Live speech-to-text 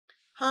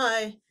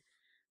Hi,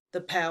 the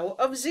power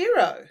of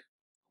zero.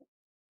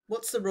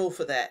 What's the rule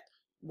for that?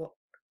 Well,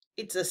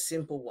 it's a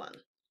simple one.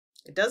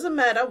 It doesn't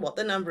matter what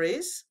the number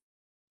is.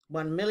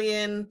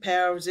 1,000,000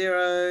 power of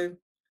zero,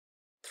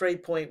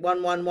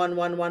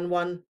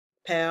 3.111111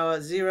 power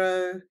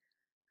zero,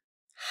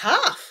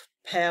 half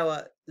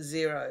power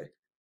zero,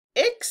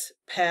 x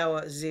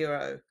power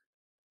zero.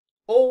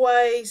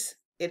 Always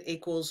it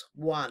equals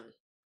 1.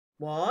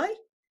 Why?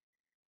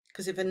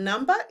 Because if a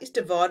number is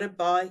divided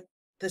by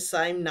the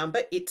same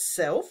number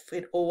itself,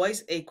 it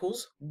always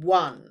equals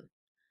 1.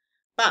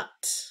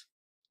 But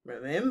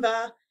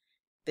remember,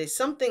 there's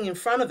something in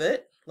front of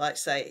it, like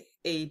say,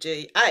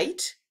 e.g.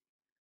 8,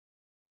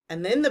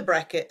 and then the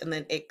bracket, and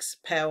then x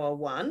power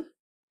 1.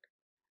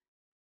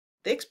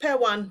 The x power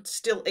 1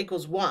 still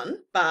equals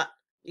 1, but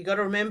you got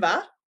to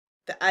remember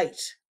the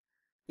 8.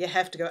 You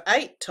have to go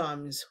 8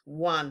 times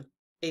 1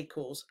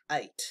 equals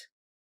 8.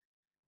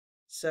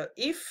 So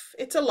if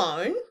it's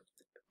alone,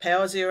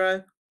 power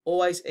 0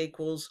 always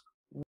equals